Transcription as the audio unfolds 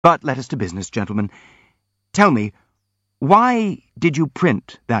But let us to business, gentlemen. Tell me, why did you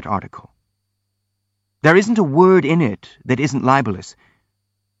print that article? There isn't a word in it that isn't libelous.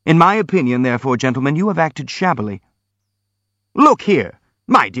 In my opinion, therefore, gentlemen, you have acted shabbily. Look here,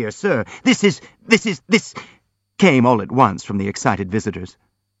 my dear sir, this came all at once from the excited visitors.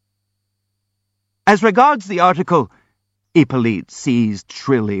 As regards the article, Hippolyte seized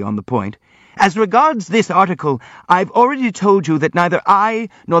shrilly on the point, as regards this article, I've already told you that neither I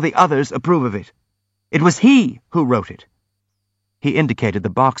nor the others approve of it. It was he who wrote it. He indicated the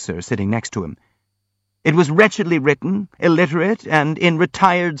boxer sitting next to him. It was wretchedly written, illiterate, and in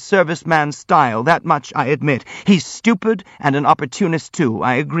retired serviceman style, that much I admit. He's stupid and an opportunist too,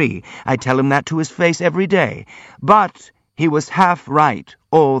 I agree. I tell him that to his face every day. But he was half right,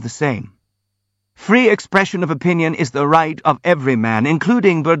 all the same. Free expression of opinion is the right of every man,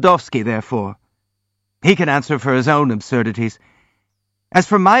 including Burdovsky, therefore. He can answer for his own absurdities. As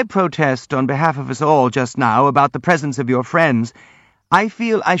for my protest on behalf of us all just now about the presence of your friends, I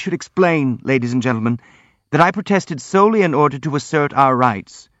feel I should explain, ladies and gentlemen, that I protested solely in order to assert our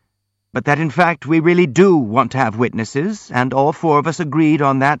rights, but that in fact we really do want to have witnesses, and all four of us agreed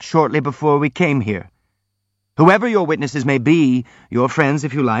on that shortly before we came here. Whoever your witnesses may be, your friends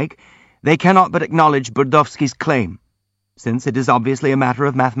if you like, they cannot but acknowledge Burdovsky's claim, since it is obviously a matter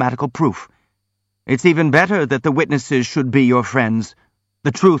of mathematical proof. It's even better that the witnesses should be your friends.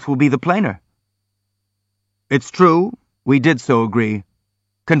 The truth will be the plainer. It's true, we did so agree,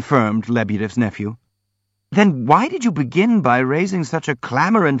 confirmed Lebedev's nephew. Then why did you begin by raising such a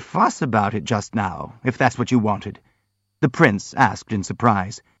clamor and fuss about it just now, if that's what you wanted? The prince asked in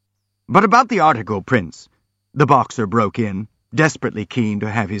surprise. But about the article, Prince, the boxer broke in, desperately keen to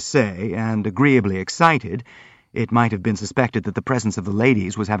have his say, and agreeably excited. It might have been suspected that the presence of the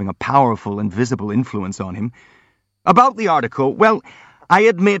ladies was having a powerful and visible influence on him. About the article, well, I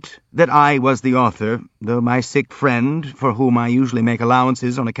admit that I was the author, though my sick friend, for whom I usually make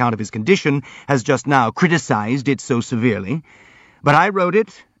allowances on account of his condition, has just now criticized it so severely. But I wrote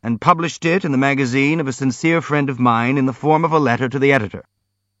it and published it in the magazine of a sincere friend of mine in the form of a letter to the editor.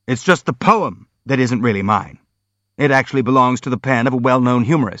 It's just the poem that isn't really mine. It actually belongs to the pen of a well-known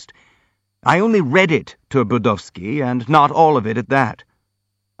humorist. I only read it to Burdovsky, and not all of it at that.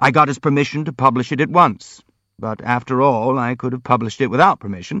 I got his permission to publish it at once. But after all, I could have published it without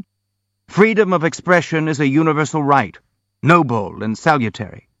permission. Freedom of expression is a universal right, noble and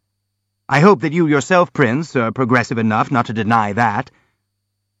salutary. I hope that you yourself, Prince, are progressive enough not to deny that.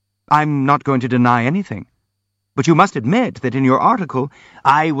 I'm not going to deny anything. But you must admit that in your article,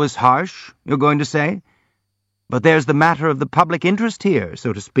 I was harsh, you're going to say? But there's the matter of the public interest here,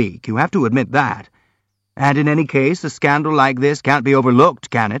 so to speak. You have to admit that. And in any case, a scandal like this can't be overlooked,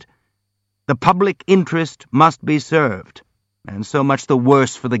 can it? The public interest must be served, and so much the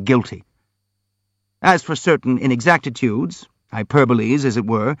worse for the guilty. As for certain inexactitudes, hyperboles as it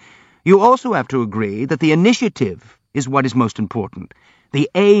were, you also have to agree that the initiative is what is most important, the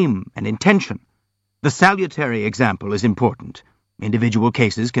aim and intention. The salutary example is important. Individual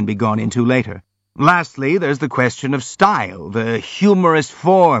cases can be gone into later. Lastly, there's the question of style, the humorous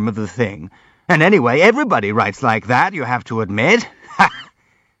form of the thing. And anyway, everybody writes like that, you have to admit.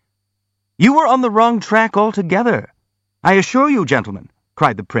 You were on the wrong track altogether. I assure you, gentlemen,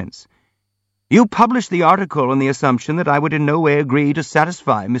 cried the prince. You published the article on the assumption that I would in no way agree to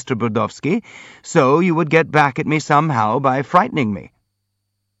satisfy Mr. Burdovsky, so you would get back at me somehow by frightening me.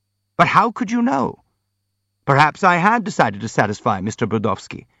 But how could you know? Perhaps I had decided to satisfy Mr.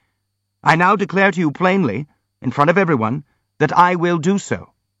 Burdovsky. I now declare to you plainly, in front of everyone, that I will do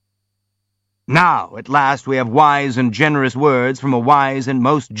so. Now, at last, we have wise and generous words from a wise and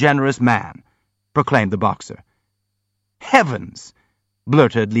most generous man, proclaimed the boxer. Heavens!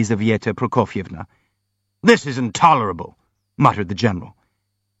 Blurted Lizaveta Prokofyevna. This is intolerable, muttered the general.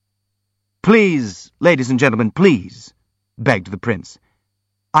 Please, ladies and gentlemen, please, begged the prince.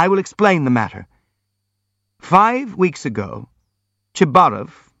 I will explain the matter. 5 weeks ago, Chibarov,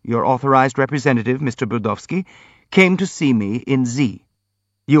 your authorized representative, Mr. Burdovsky, came to see me in Z.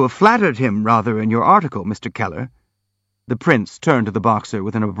 You have flattered him rather in your article, Mr. Keller. The prince turned to the boxer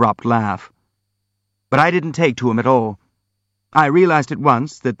with an abrupt laugh. But I didn't take to him at all. I realized at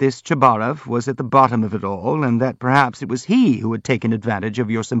once that this Chibarov was at the bottom of it all, and that perhaps it was he who had taken advantage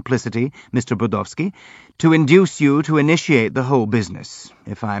of your simplicity, Mr. Burdovsky, to induce you to initiate the whole business,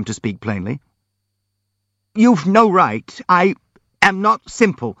 if I am to speak plainly. You've no right. I am not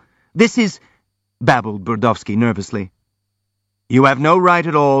simple. This is... babbled Burdovsky nervously. You have no right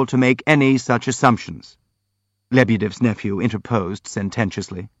at all to make any such assumptions, Lebedev's nephew interposed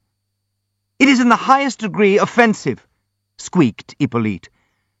sententiously. It is in the highest degree offensive, squeaked Hippolyte.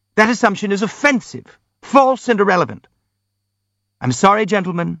 That assumption is offensive, false and irrelevant. I'm sorry,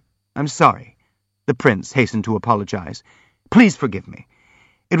 gentlemen, I'm sorry. The prince hastened to apologize. Please forgive me.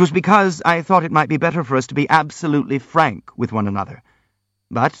 It was because I thought it might be better for us to be absolutely frank with one another.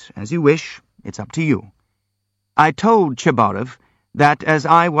 But, as you wish, it's up to you. I told Chabarov that as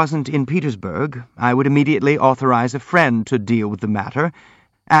I wasn't in Petersburg, I would immediately authorize a friend to deal with the matter,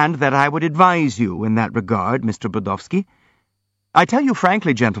 and that I would advise you in that regard, Mr. Burdovsky. I tell you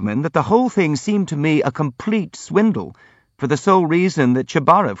frankly, gentlemen, that the whole thing seemed to me a complete swindle, for the sole reason that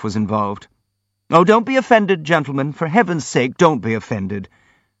Chabarov was involved. Oh, don't be offended, gentlemen. For heaven's sake, don't be offended,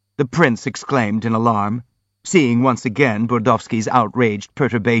 the prince exclaimed in alarm, seeing once again Burdovsky's outraged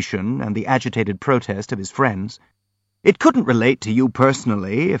perturbation and the agitated protest of his friends. It couldn't relate to you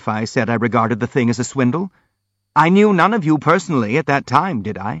personally if I said I regarded the thing as a swindle. I knew none of you personally at that time,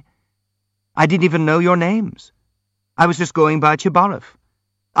 did I? I didn't even know your names. I was just going by Chabarov.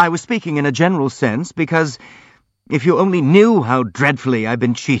 I was speaking in a general sense because if you only knew how dreadfully I've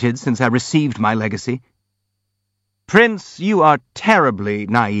been cheated since I received my legacy. Prince, you are terribly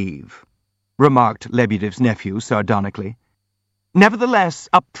naive, remarked Lebedev's nephew sardonically. Nevertheless,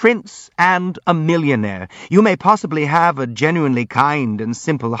 a prince and a millionaire. You may possibly have a genuinely kind and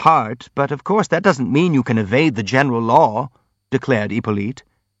simple heart, but of course that doesn't mean you can evade the general law, declared Hippolyte.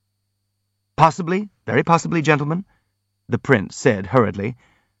 Possibly, very possibly, gentlemen, the prince said hurriedly,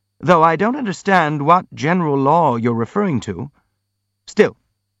 though I don't understand what general law you're referring to. Still,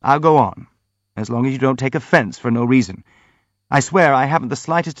 I'll go on, as long as you don't take offense for no reason. I swear I haven't the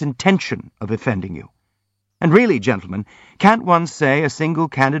slightest intention of offending you. And really, gentlemen, can't one say a single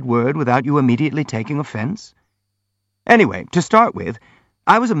candid word without you immediately taking offense? Anyway, to start with,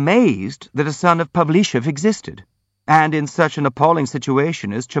 I was amazed that a son of Pavlishev existed, and in such an appalling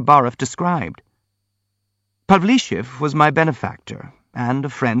situation as Chabarov described. Pavlishev was my benefactor, and a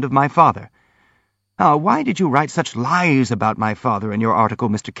friend of my father. Now, why did you write such lies about my father in your article,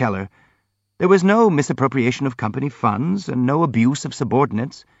 Mr. Keller? There was no misappropriation of company funds, and no abuse of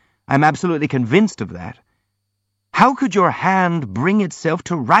subordinates. I'm absolutely convinced of that. How could your hand bring itself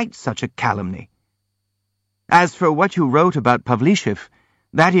to write such a calumny? As for what you wrote about Pavlishev,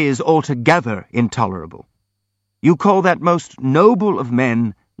 that is altogether intolerable. You call that most noble of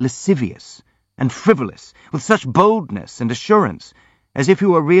men lascivious and frivolous, with such boldness and assurance, as if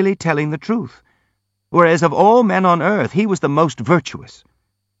you were really telling the truth, whereas of all men on earth he was the most virtuous.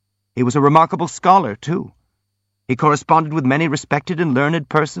 He was a remarkable scholar, too. He corresponded with many respected and learned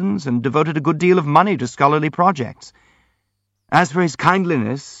persons, and devoted a good deal of money to scholarly projects. As for his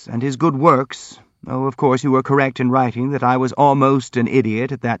kindliness and his good works, oh, of course you were correct in writing that I was almost an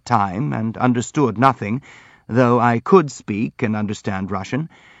idiot at that time, and understood nothing, though I could speak and understand Russian.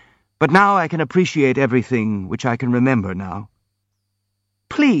 But now I can appreciate everything which I can remember now.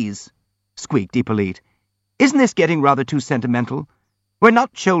 Please, squeaked Hippolyte, isn't this getting rather too sentimental? We're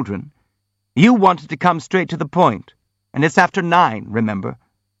not children. You wanted to come straight to the point, and it's after 9, remember?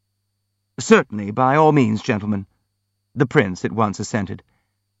 Certainly, by all means, gentlemen, the prince at once assented.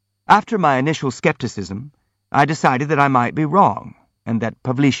 After my initial skepticism, I decided that I might be wrong, and that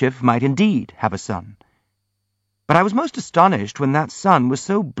Pavlishev might indeed have a son. But I was most astonished when that son was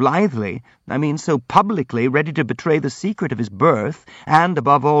so blithely, so publicly ready to betray the secret of his birth, and,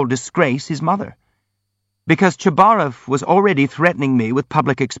 above all, disgrace his mother. Because Chabarov was already threatening me with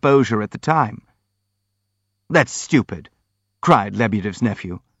public exposure at the time. That's stupid, cried Lebedev's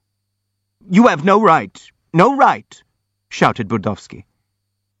nephew. You have no right, shouted Burdovsky.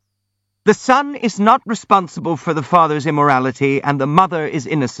 The son is not responsible for the father's immorality, and the mother is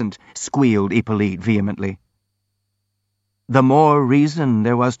innocent, squealed Hippolyte vehemently. The more reason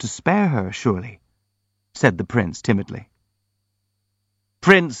there was to spare her, surely, said the prince timidly.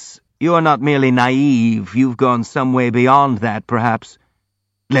 Prince, you are not merely naive, you've gone some way beyond that, perhaps.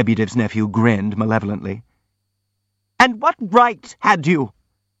 Lebedev's nephew grinned malevolently. And what right had you?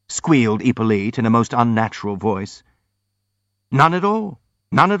 Squealed Hippolyte in a most unnatural voice. None at all,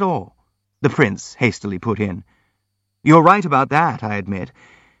 the prince hastily put in. You're right about that, I admit.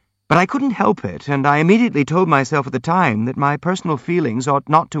 But I couldn't help it, and I immediately told myself at the time that my personal feelings ought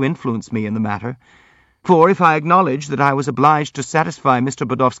not to influence me in the matter. For if I acknowledged that I was obliged to satisfy Mr.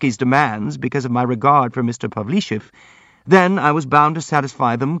 Burdovsky's demands because of my regard for Mr. Pavlishev, then I was bound to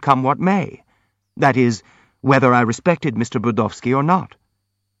satisfy them come what may. That is, whether I respected Mr. Burdovsky or not.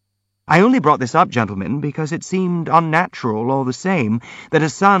 I only brought this up, gentlemen, because it seemed unnatural all the same that a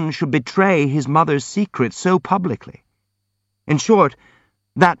son should betray his mother's secret so publicly. In short,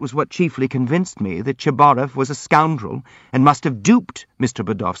 that was what chiefly convinced me that Chabarov was a scoundrel and must have duped Mr.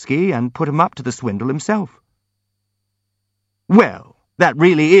 Burdovsky and put him up to the swindle himself. Well, That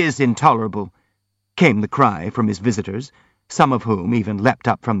really is intolerable," came the cry from his visitors, some of whom even leapt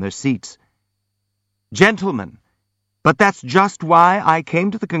up from their seats. "Gentlemen, but that's just why I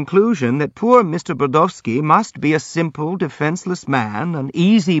came to the conclusion that poor Mr. Brodowski must be a simple, defenseless man, an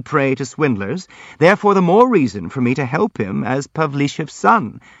easy prey to swindlers, therefore the more reason for me to help him as Pavlishev's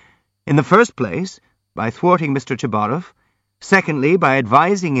son. In the first place, by thwarting Mr. Chabarov, secondly, by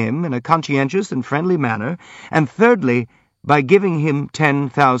advising him in a conscientious and friendly manner, and thirdly, by giving him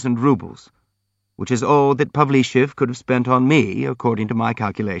 10,000 rubles, which is all that Pavlishev could have spent on me, according to my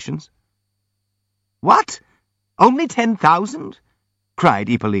calculations." "What? Only 10,000? cried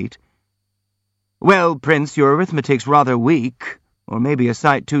Hippolyte. "Well, Prince, your arithmetic's rather weak, or maybe a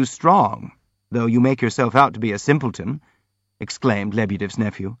sight too strong, though you make yourself out to be a simpleton," exclaimed Lebedev's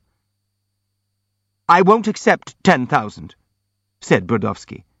nephew. "I won't accept 10,000, said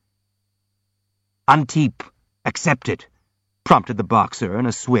Brodowski. "Antip, accept it," prompted the boxer in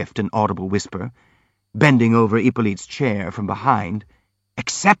a swift and audible whisper, bending over Hippolyte's chair from behind.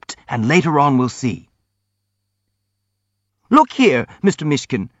 "Accept, and later on we'll see." "Look here, Mr.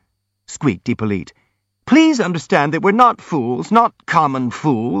 Mishkin," squeaked Hippolyte. "Please understand that we're not fools, not common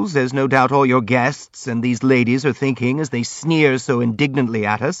fools, as no doubt all your guests and these ladies are thinking as they sneer so indignantly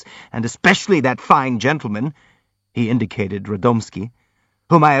at us, and especially that fine gentleman," he indicated Radomski,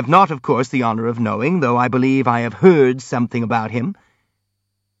 "whom I have not, of course, the honor of knowing, though I believe I have heard something about him.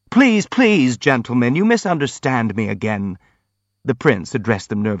 Please, please, gentlemen, you misunderstand me again." The prince addressed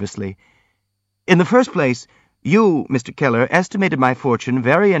them nervously. "In the first place, you, Mr. Keller, estimated my fortune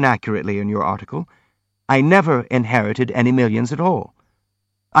very inaccurately in your article. I never inherited any millions at all.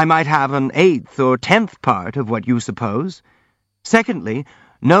 I might have an 1/8 or 10th part of what you suppose. Secondly,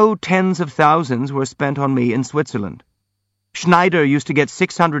 no tens of thousands were spent on me in Switzerland. Schneider used to get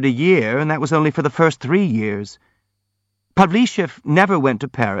 600 a year, and that was only for the first 3 years. Pavlishev never went to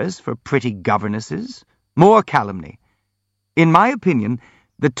Paris for pretty governesses. More calumny. In my opinion,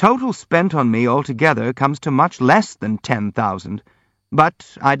 the total spent on me altogether comes to much less than 10,000,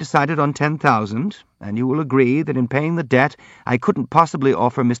 but I decided on 10,000, and you will agree that in paying the debt I couldn't possibly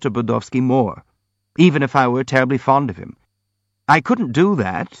offer Mr. Brodowski more, even if I were terribly fond of him. I couldn't do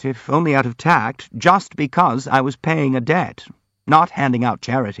that, if only out of tact, just because I was paying a debt, not handing out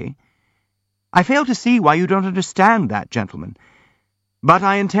charity. I fail to see why you don't understand that, gentlemen. But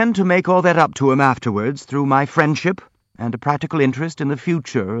I intend to make all that up to him afterwards through my friendship and a practical interest in the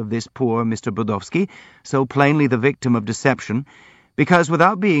future of this poor Mr. Brodowski, so plainly the victim of deception, because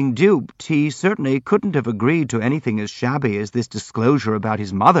without being duped, he certainly couldn't have agreed to anything as shabby as this disclosure about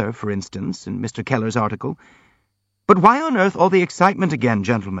his mother, for instance, in Mr. Keller's article. But why on earth all the excitement again,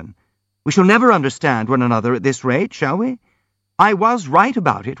 gentlemen? We shall never understand one another at this rate, shall we? I was right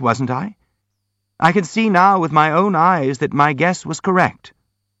about it, wasn't I? I can see now with my own eyes that my guess was correct,"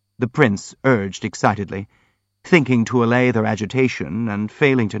 the prince urged excitedly, thinking to allay their agitation and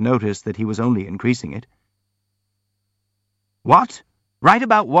failing to notice that he was only increasing it. "What? Right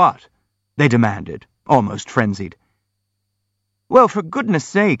about what?" they demanded, almost frenzied. "Well, for goodness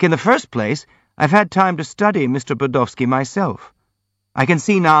sake, in the first place, I've had time to study Mr. Brodowski myself. I can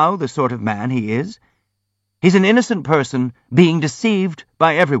see now the sort of man he is. He's an innocent person being deceived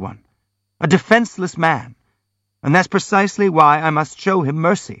by everyone, a defenseless man, and that's precisely why I must show him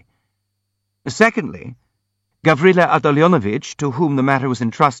mercy. Secondly, Gavrila Ardalionovitch, to whom the matter was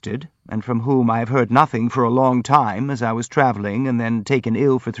entrusted, and from whom I have heard nothing for a long time as I was travelling and then taken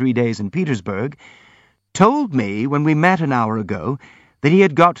ill for 3 days in Petersburg, told me when we met an hour ago that he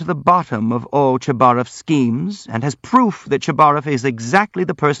had got to the bottom of all Chabarov's schemes, and has proof that Chabarov is exactly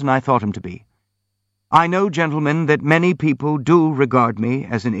the person I thought him to be. I know, gentlemen, that many people do regard me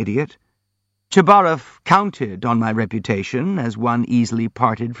as an idiot. Chabarov counted on my reputation as one easily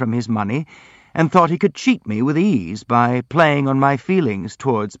parted from his money, and thought he could cheat me with ease by playing on my feelings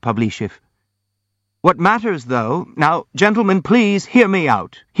towards Pavlishev. What matters, though— Now, gentlemen, please hear me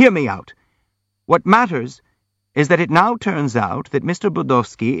out. What matters is that it now turns out that Mr.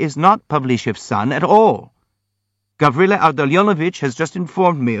 Brodowski is not Pavlishev's son at all. Gavrila Ardalionovitch has just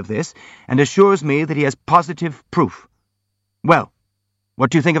informed me of this, and assures me that he has positive proof. Well, what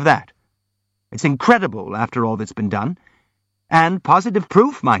do you think of that? It's incredible, after all that's been done. And positive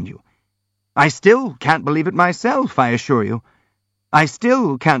proof, mind you. I still can't believe it myself, I assure you. I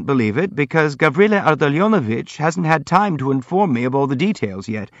still can't believe it because Gavrila Ardalionovitch hasn't had time to inform me of all the details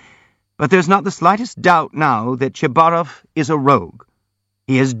yet. But there's not the slightest doubt now that Chabarov is a rogue.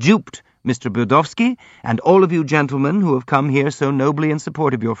 He has duped Mr. Brodowski and all of you gentlemen who have come here so nobly in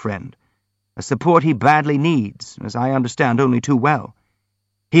support of your friend, a support he badly needs, as I understand only too well.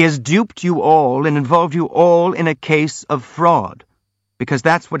 He has duped you all and involved you all in a case of fraud, because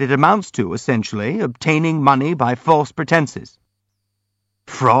that's what it amounts to, essentially, obtaining money by false pretenses.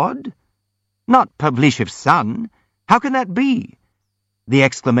 Fraud? Not Pavlishev's son. How can that be? The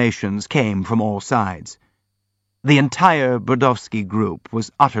exclamations came from all sides. The entire Burdovsky group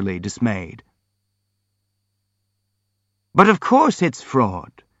was utterly dismayed. But of course it's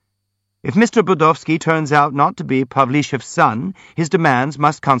fraud. If Mr. Burdovsky turns out not to be Pavlishev's son, his demands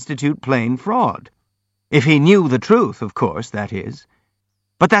must constitute plain fraud. If he knew the truth, of course, that is.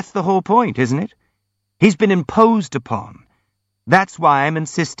 But that's the whole point, isn't it? He's been imposed upon. That's why I'm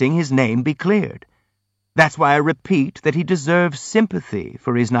insisting his name be cleared. That's why I repeat that he deserves sympathy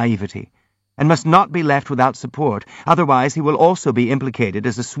for his naivety, and must not be left without support, otherwise he will also be implicated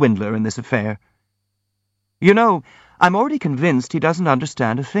as a swindler in this affair. You know, I'm already convinced he doesn't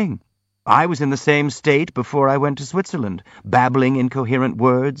understand a thing. I was in the same state before I went to Switzerland, babbling incoherent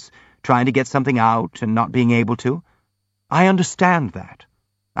words, trying to get something out and not being able to. I understand that.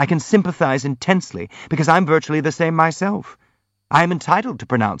 I can sympathize intensely, because I'm virtually the same myself. I am entitled to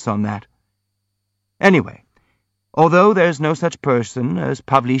pronounce on that. Anyway, although there's no such person as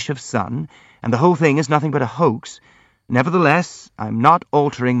Pavlishev's son, and the whole thing is nothing but a hoax, nevertheless, I'm not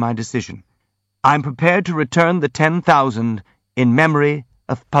altering my decision. I'm prepared to return the 10,000 in memory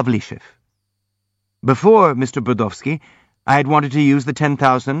of Pavlishev. Before Mr. Burdovsky, I had wanted to use the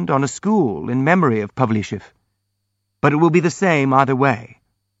 10,000 on a school in memory of Pavlishev. But it will be the same either way.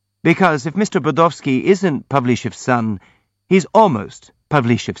 Because if Mr. Burdovsky isn't Pavlishev's son, he's almost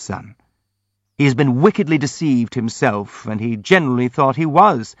Pavlishev's son. He has been wickedly deceived himself, and he generally thought he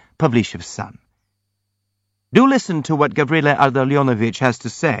was Pavlishev's son. Do listen to what Gavrila Ardalionovich has to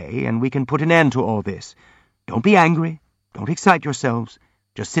say, and we can put an end to all this. Don't be angry. Don't excite yourselves.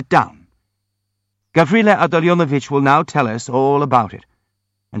 Just sit down. Gavrila Ardalionovich will now tell us all about it,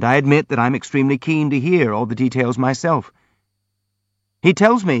 and I admit that I'm extremely keen to hear all the details myself. He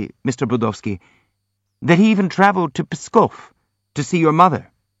tells me, Mr. Burdovsky, that he even traveled to Pskov to see your mother,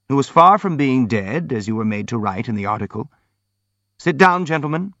 who was far from being dead, as you were made to write in the article. Sit down,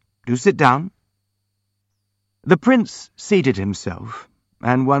 gentlemen. Do sit down. The prince seated himself,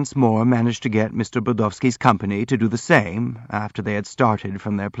 and once more managed to get Mr. Burdovsky's company to do the same after they had started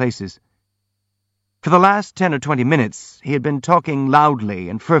from their places. For the last 10 or 20 minutes he had been talking loudly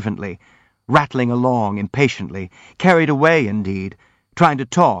and fervently, rattling along impatiently, carried away indeed, trying to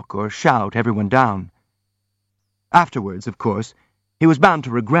talk or shout everyone down. Afterwards, of course, he was bound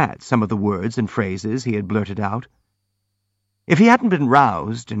to regret some of the words and phrases he had blurted out. If he hadn't been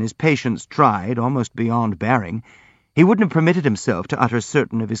roused and his patience tried almost beyond bearing, he wouldn't have permitted himself to utter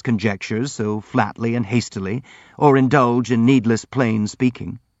certain of his conjectures so flatly and hastily, or indulge in needless plain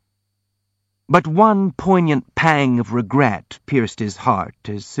speaking. But one poignant pang of regret pierced his heart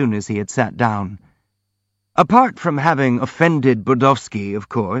as soon as he had sat down. Apart from having offended Burdovsky, of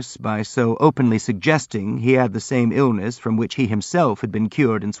course, by so openly suggesting he had the same illness from which he himself had been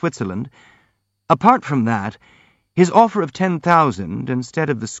cured in Switzerland, apart from that, his offer of 10,000 instead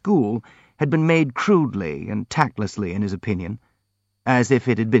of the school had been made crudely and tactlessly, in his opinion, as if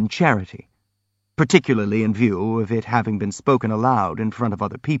it had been charity, particularly in view of it having been spoken aloud in front of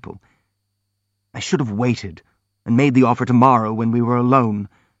other people. I should have waited and made the offer tomorrow when we were alone,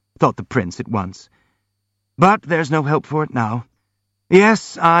 thought the prince at once. But there's no help for it now.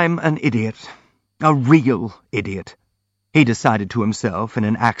 Yes, I'm an idiot. A real idiot, he decided to himself in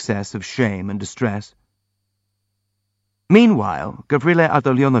an access of shame and distress. Meanwhile, Gavrila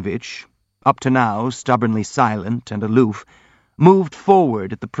Ardalionovich, up to now stubbornly silent and aloof, moved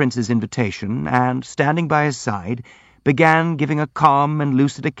forward at the prince's invitation and, standing by his side, began giving a calm and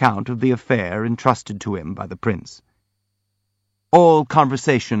lucid account of the affair entrusted to him by the prince. All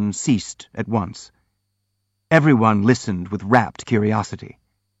conversation ceased at once. Everyone listened with rapt curiosity,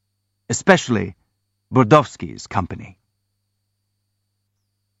 especially Burdovsky's company.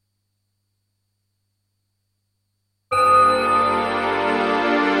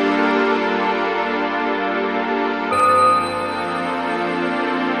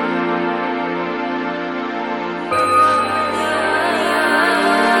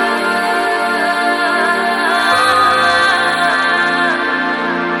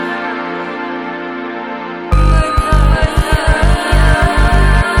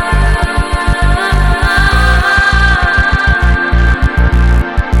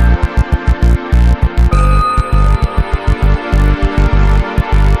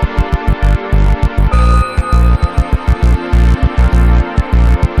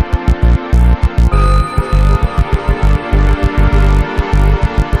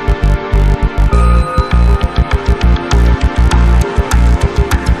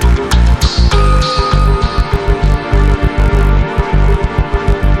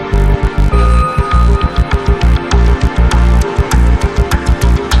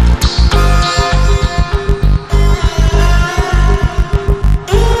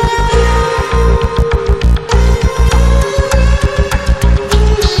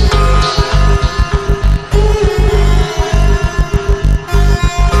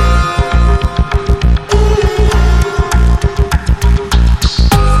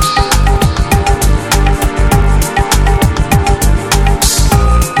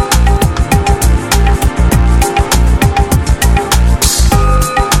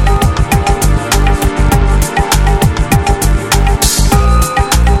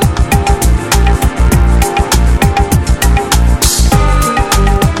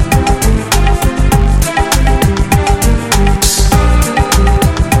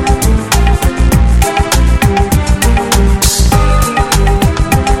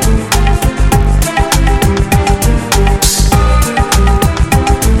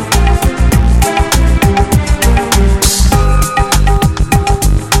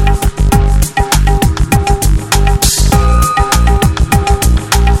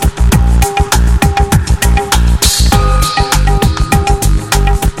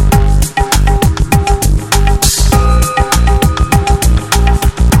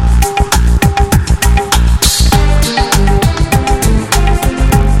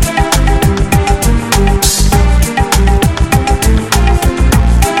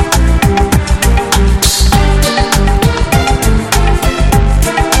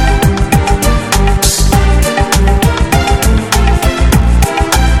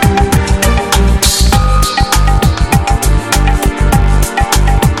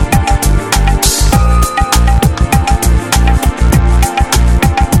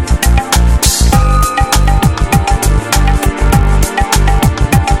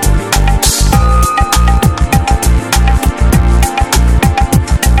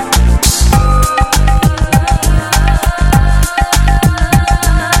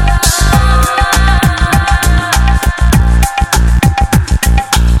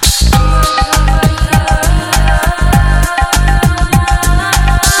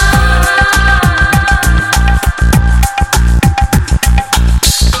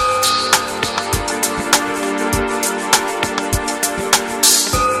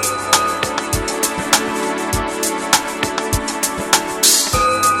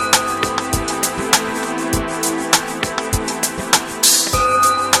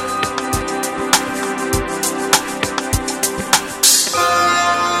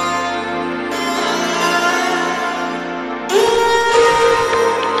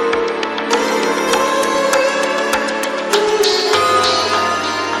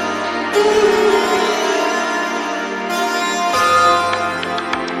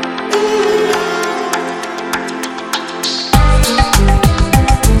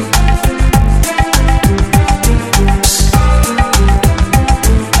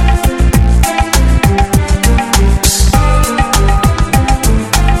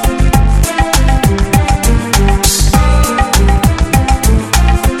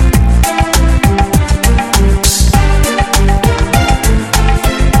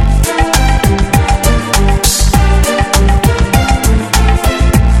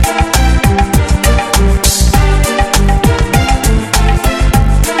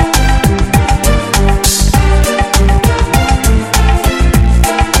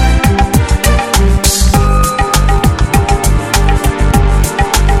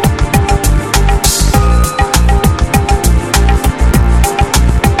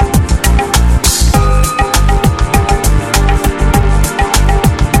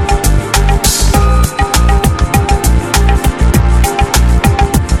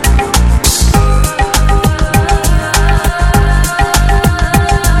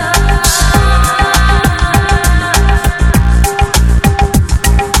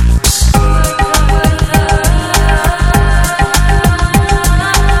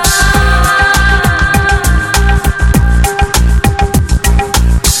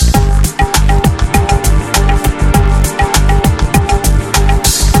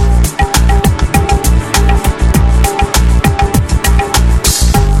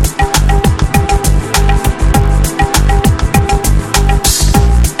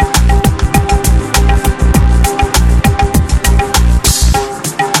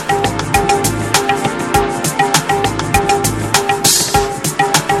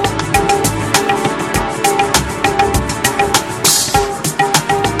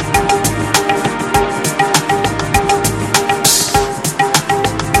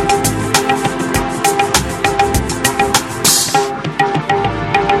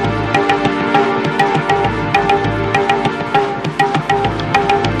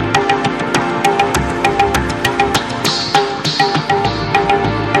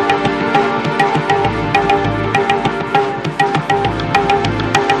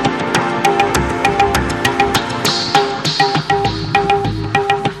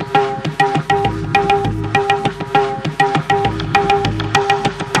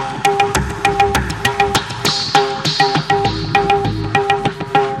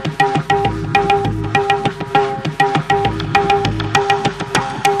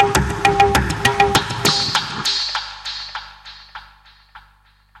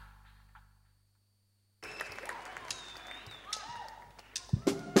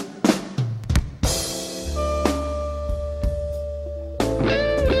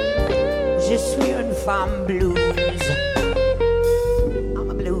 Je suis une femme blues. I'm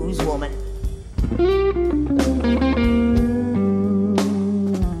a blues woman.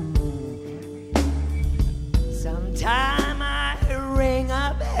 Sometime I ring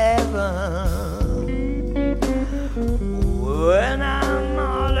up heaven when I'm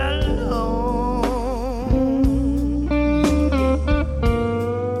all alone.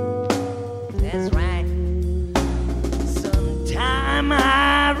 That's right. Sometime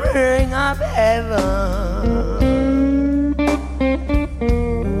I ring up heaven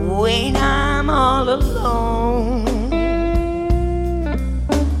when I'm all alone.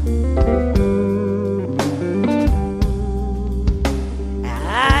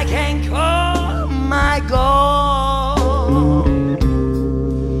 I can call my God.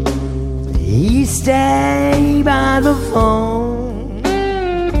 He stay by the phone.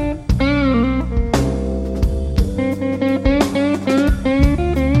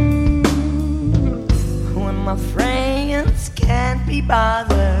 When my friends can't be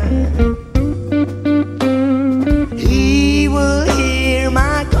bothered, he will hear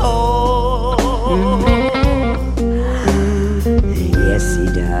my call. Yes, he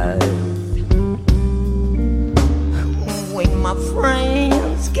does. When my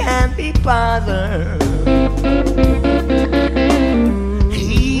friends can't be bothered,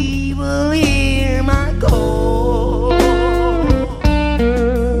 he will hear my call.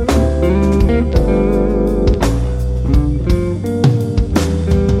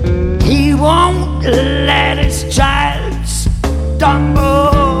 He won't let his child stumble,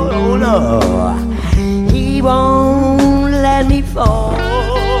 oh no. He won't let me fall.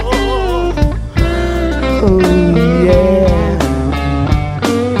 Oh yeah.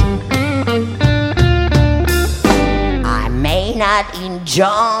 I may not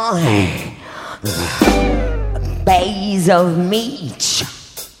enjoy a base of meat,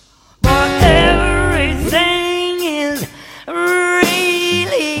 but everything is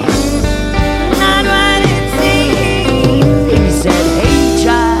really not what it seems. He said, hey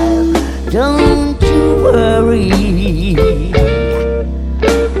child, don't you worry,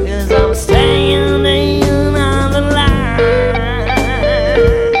 'cause I'm standing on the line.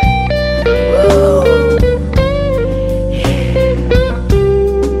 Whoa.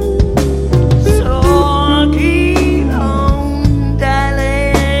 So I'll keep on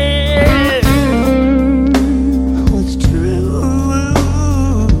dialing. It's true,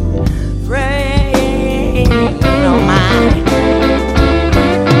 friend of mine.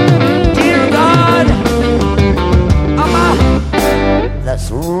 Dear God, this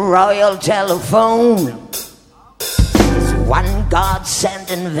royal telephone is one God-sent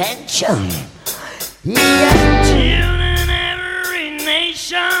invention. He has children in every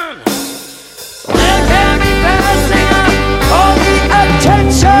nation. There can be passing up all the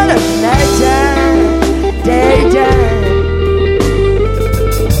attention at nighttime, daytime.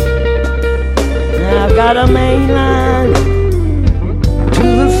 I've got a main line to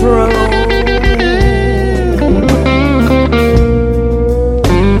the throne.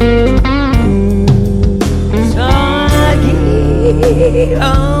 So I keep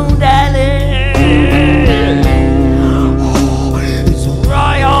on dialing. Oh, it's a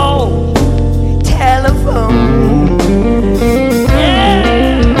royal telephone. Yeah.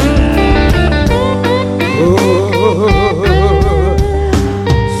 Oh,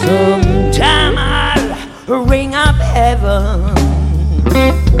 sometime I'll ring up heaven.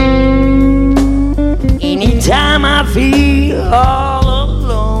 Anytime I feel all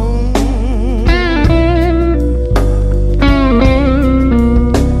alone.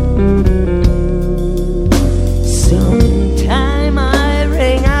 Sometime I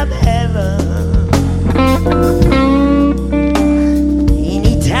ring up heaven.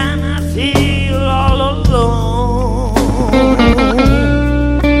 Anytime I feel all alone.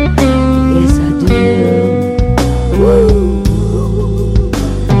 Yes, I do. Woo.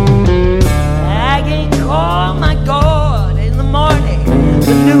 I can call my God in the morning,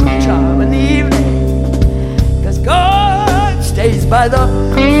 the noontime, and the evening, 'cause God stays by the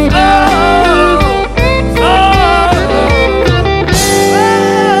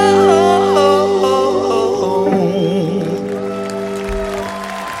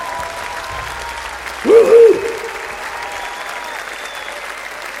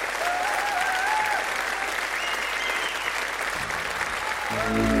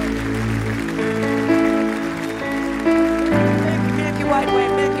Milky White Way,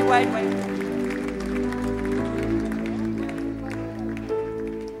 Milky White Way.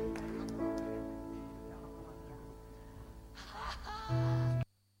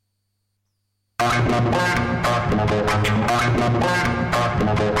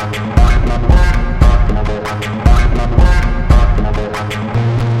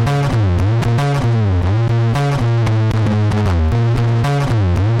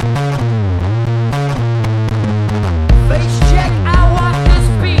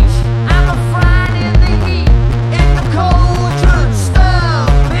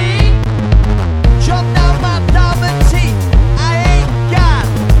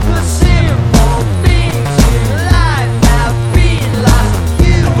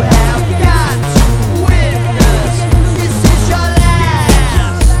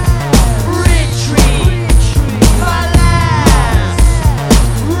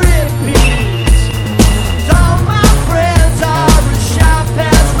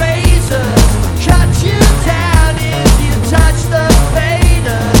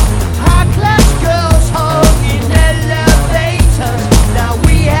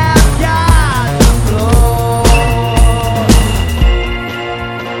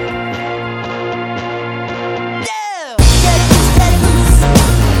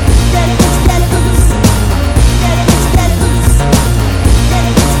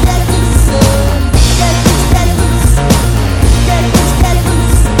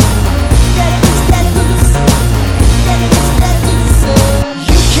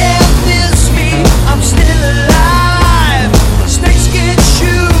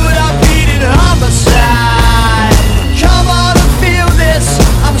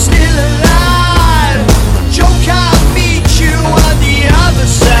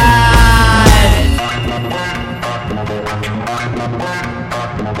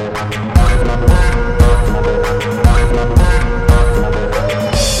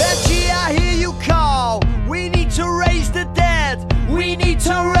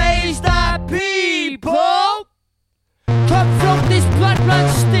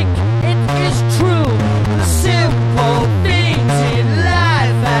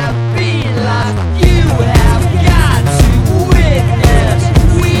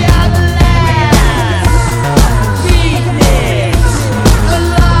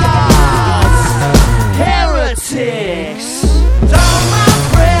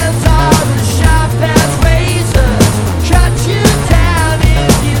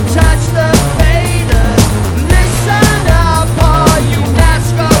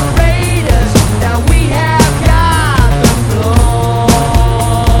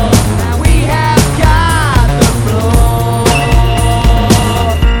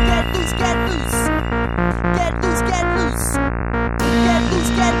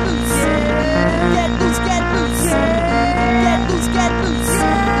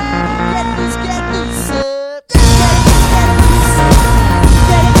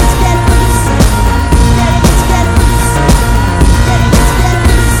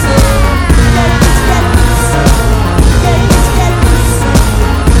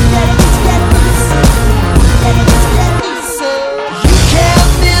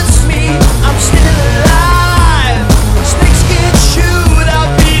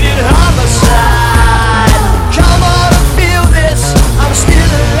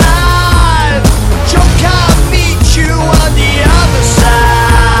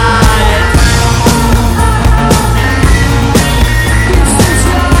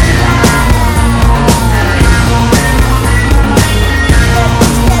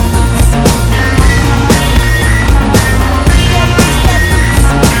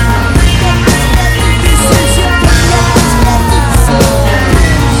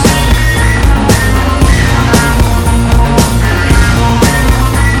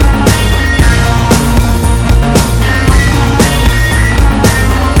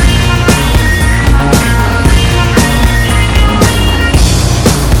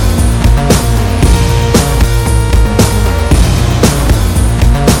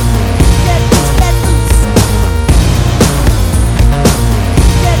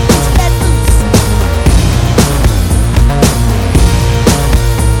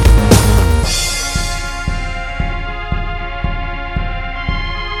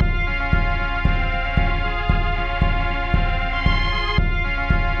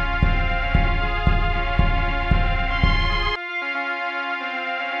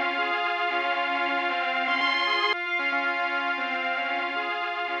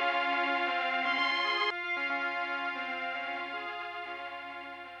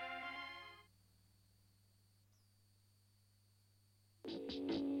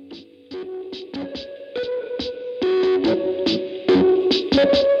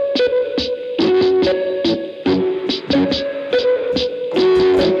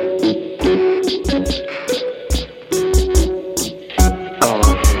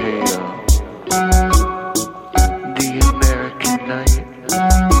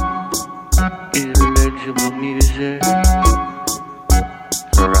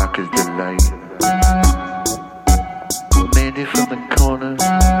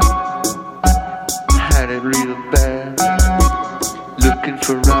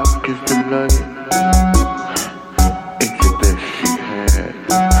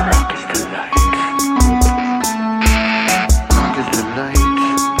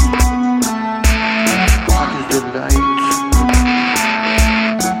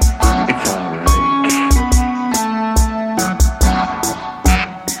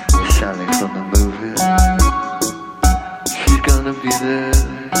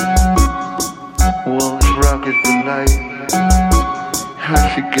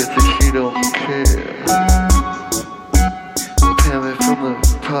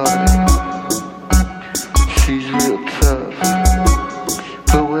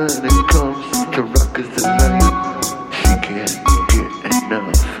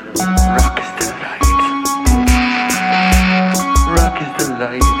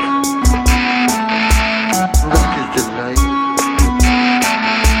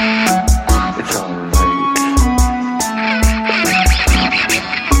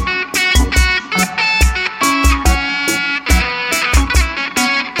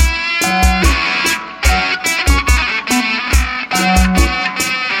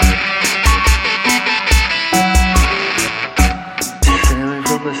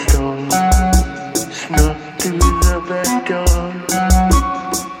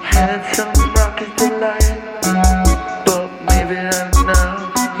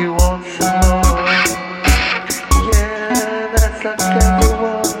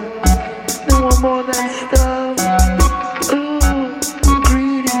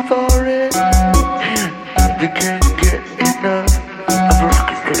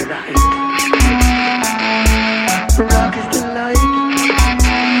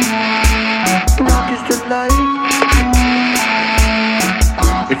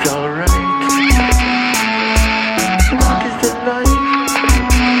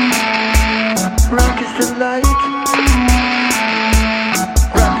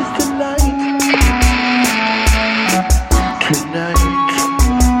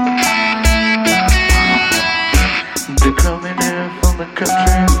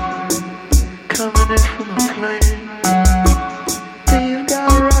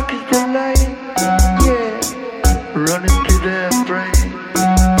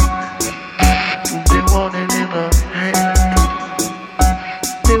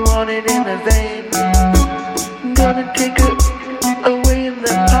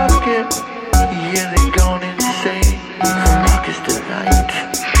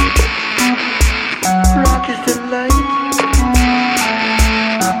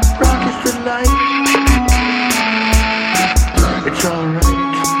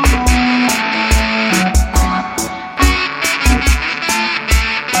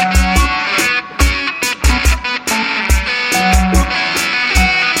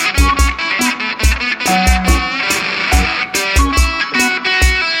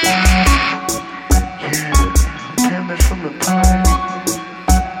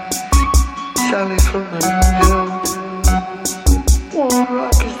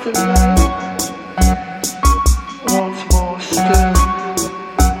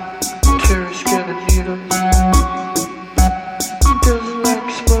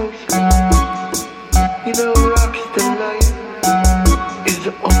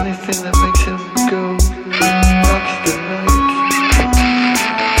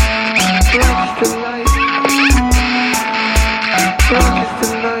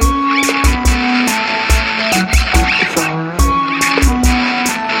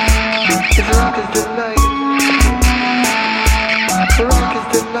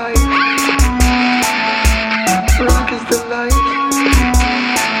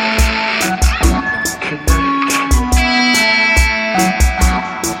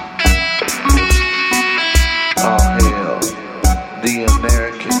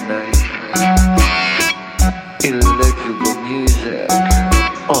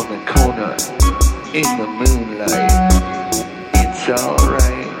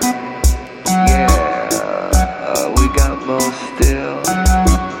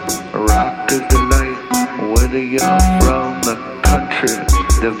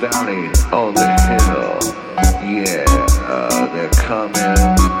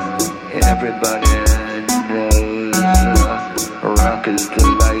 Everybody knows rock 'cause the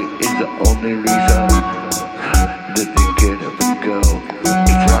light is the only reason that they get up and go.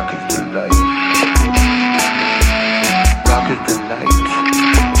 It's rock is the light. Rock is the light.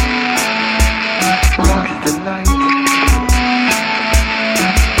 Rock is the light.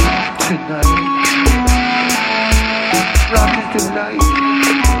 Tonight. Rock is the light.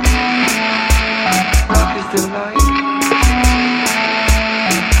 Rock is the light.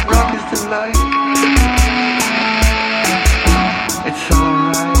 Rock is the light. It's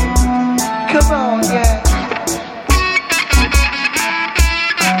alright. Come on, yeah.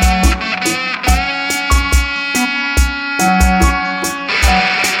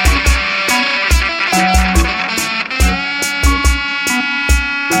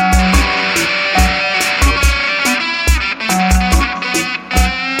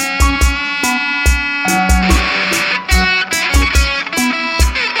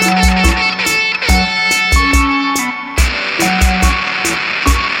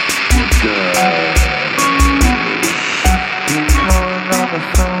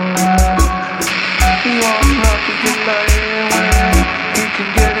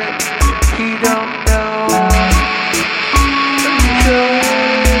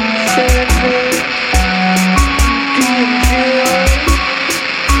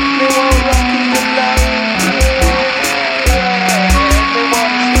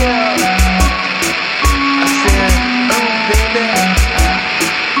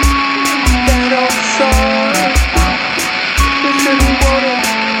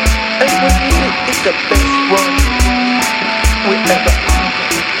 The best one we ever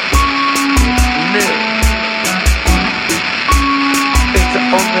knew. It's the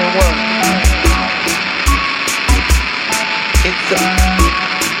only one. It's the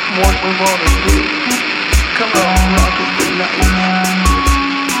one we wanna do. Come on, rock is the light.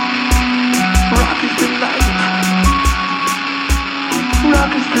 Rock is the light.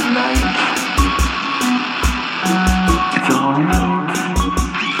 Rock is the light. It's alright.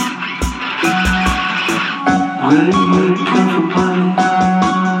 Will you come for money?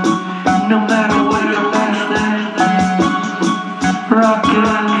 No matter where your last name. Rock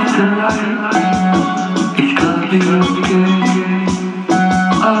is the light. It's gonna be okay.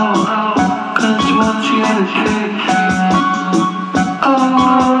 Oh, 'cause once you had a taste.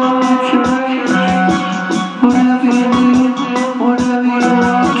 Oh, it's right. Whatever you need, whatever you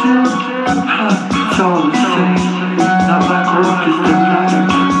want to. It's all the same. Not like rock is the light.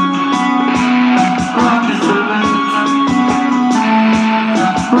 Rock is the light.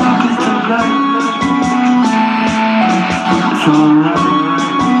 Rock is the light. It's alright.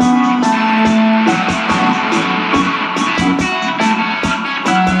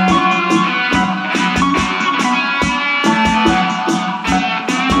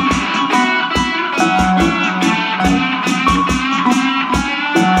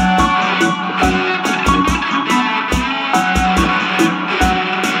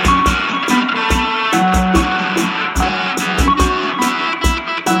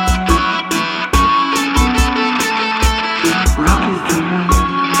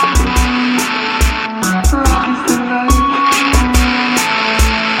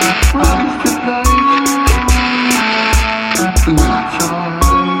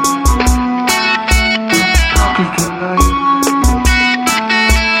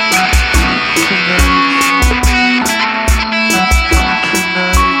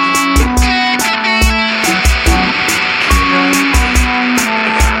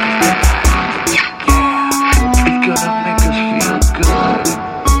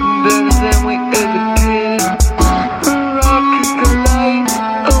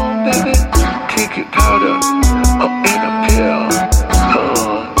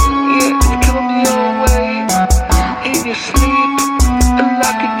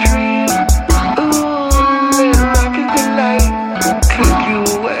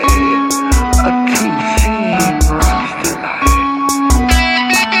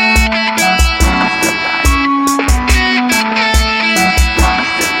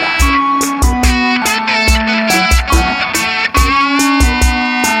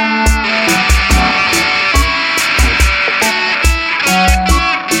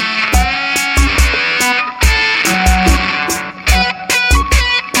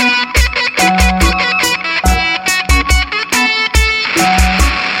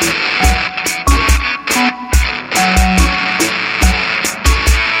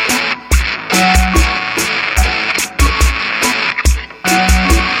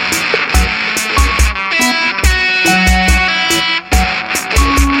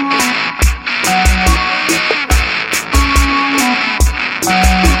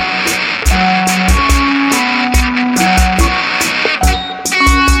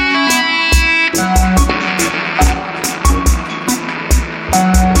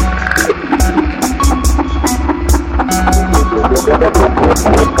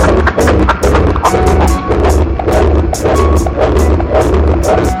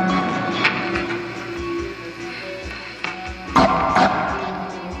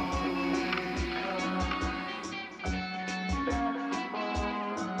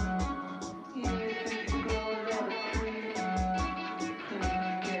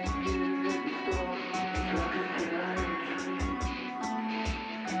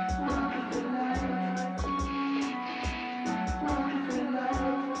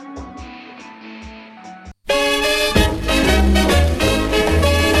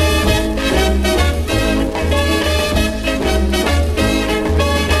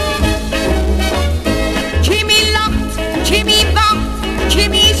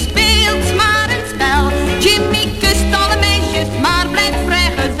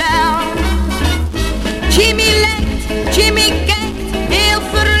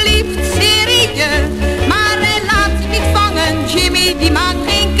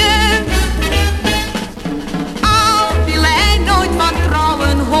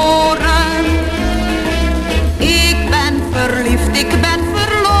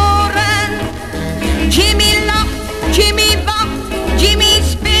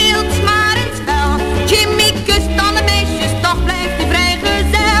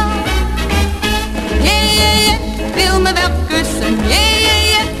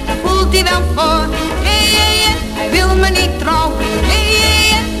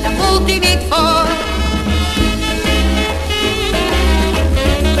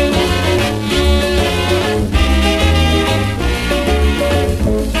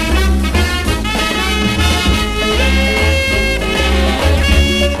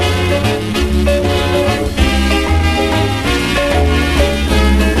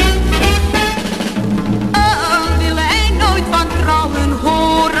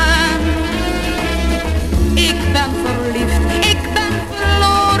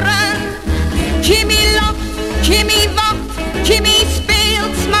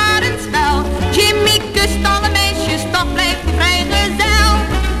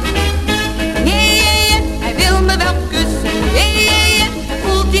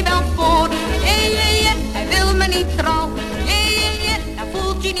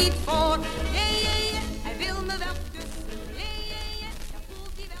 niet voor. Hij wil me wel kussen. Dat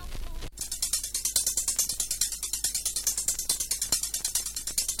voelt hij wel voor.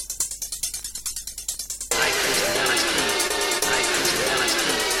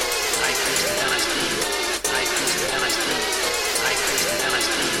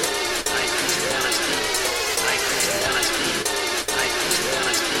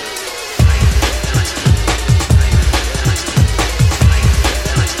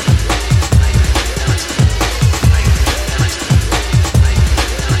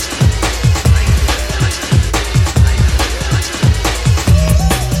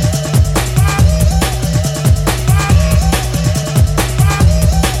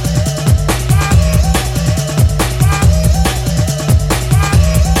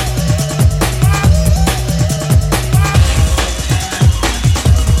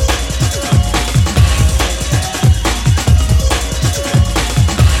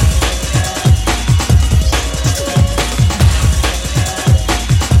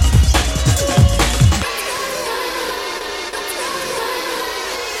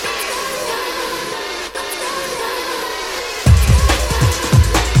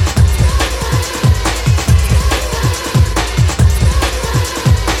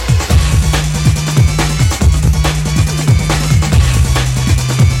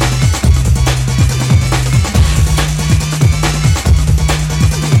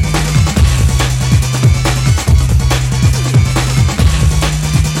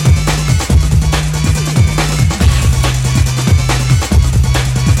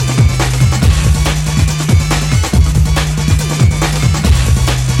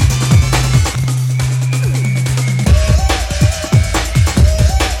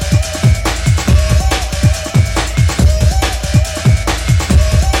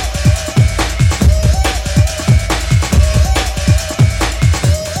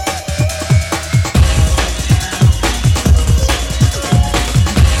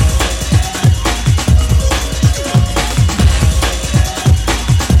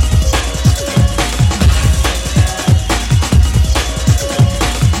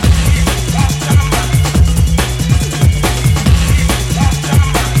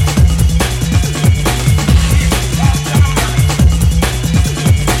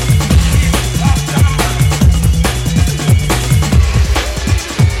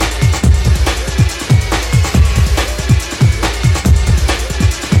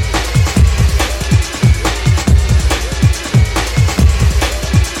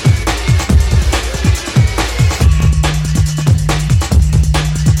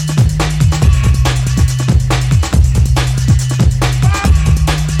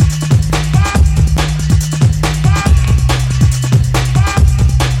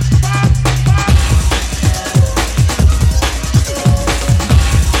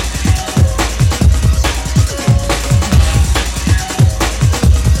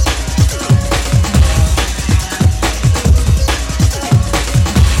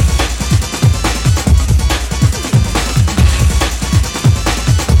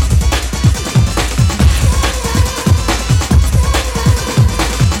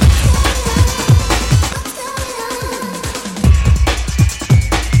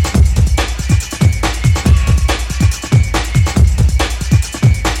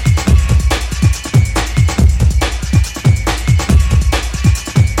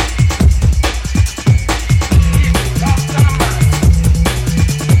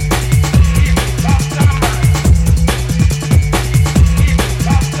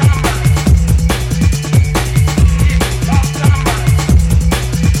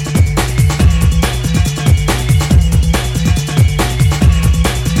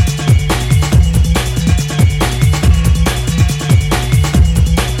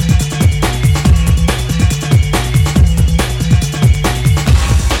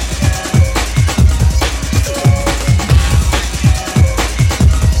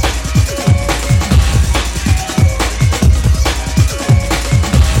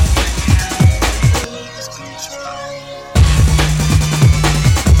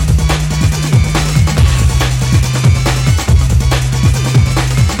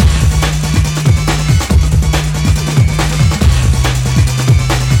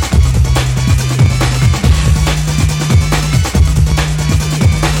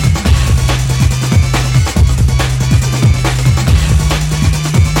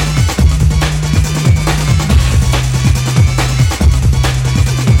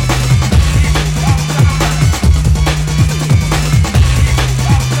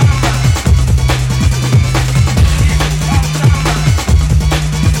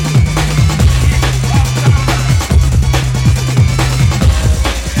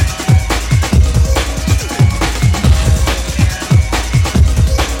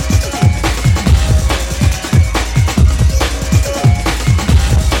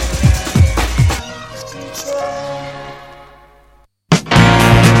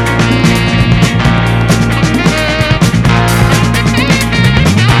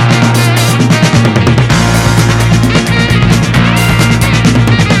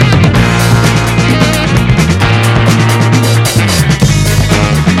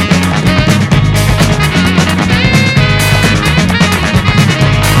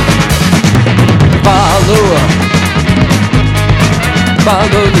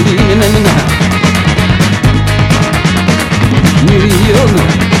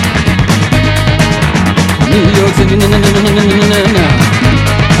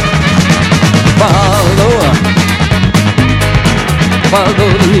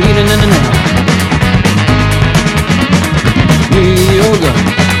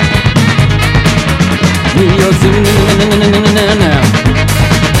 York City now.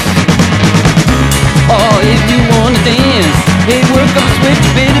 Oh, if you wanna dance, hey, work up a sweat,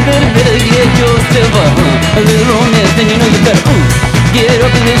 you better get yourself a little romance, then you know you better get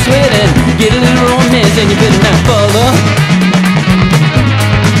up a little sweat and get a little romance, and you better not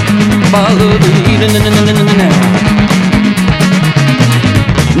follow the lead now.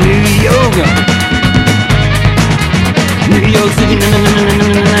 New York City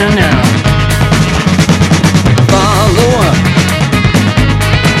now.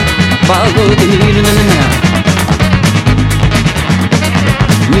 Follow the lead now.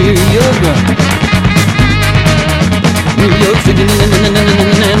 New York City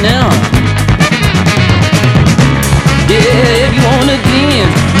now. Yeah, if you wanna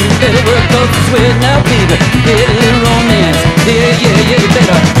dance, you better work up the sweat now, baby. Get a little romance. Yeah,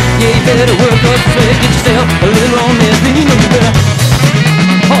 you better work up the sweat, get yourself a little romance. Then you know you better,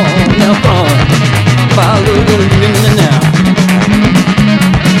 now follow the lead now.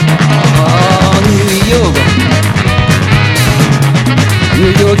 New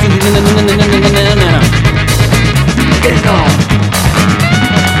York City now. Get it on.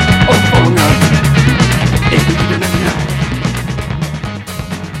 Oh, now.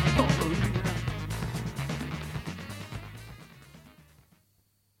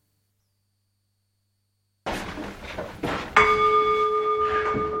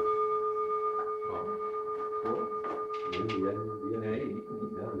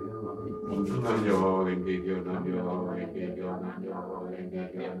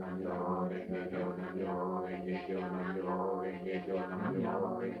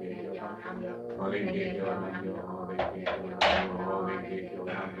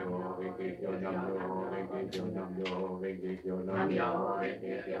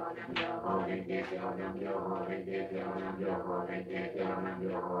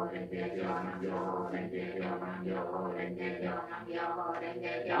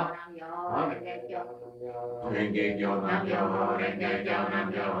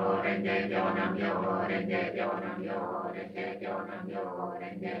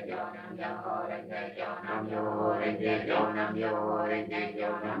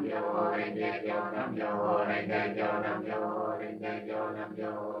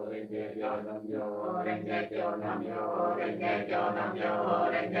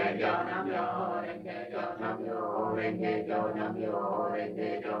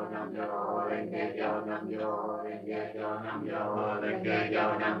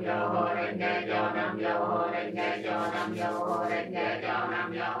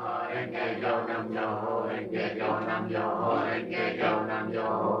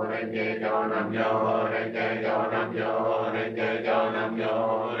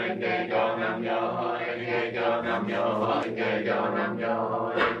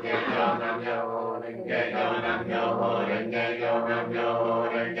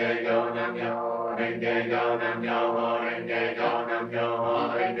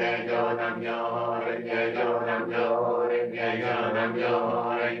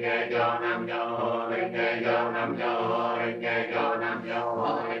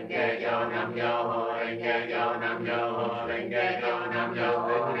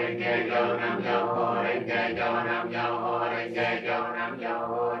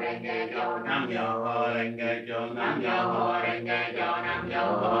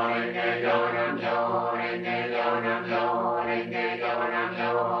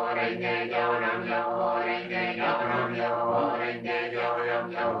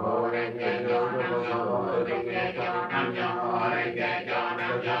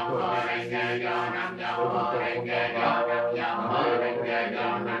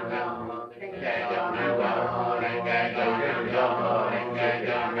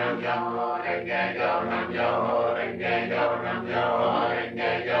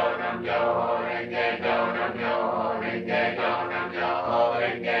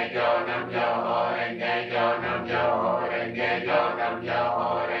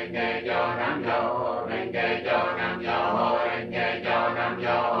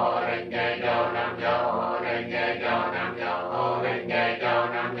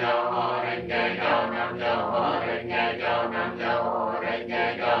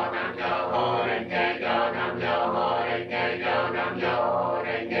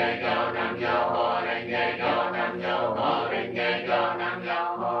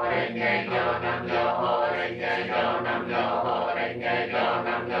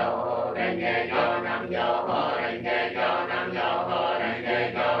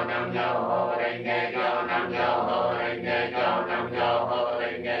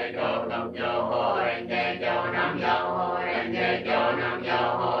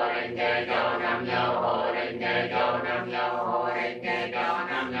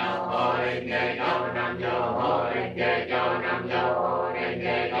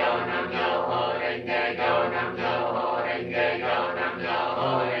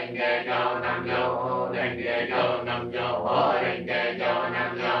 ho renge kyo nam yo ho renge kyo nam yo ho renge kyo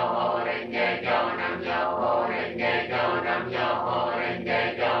nam yo ho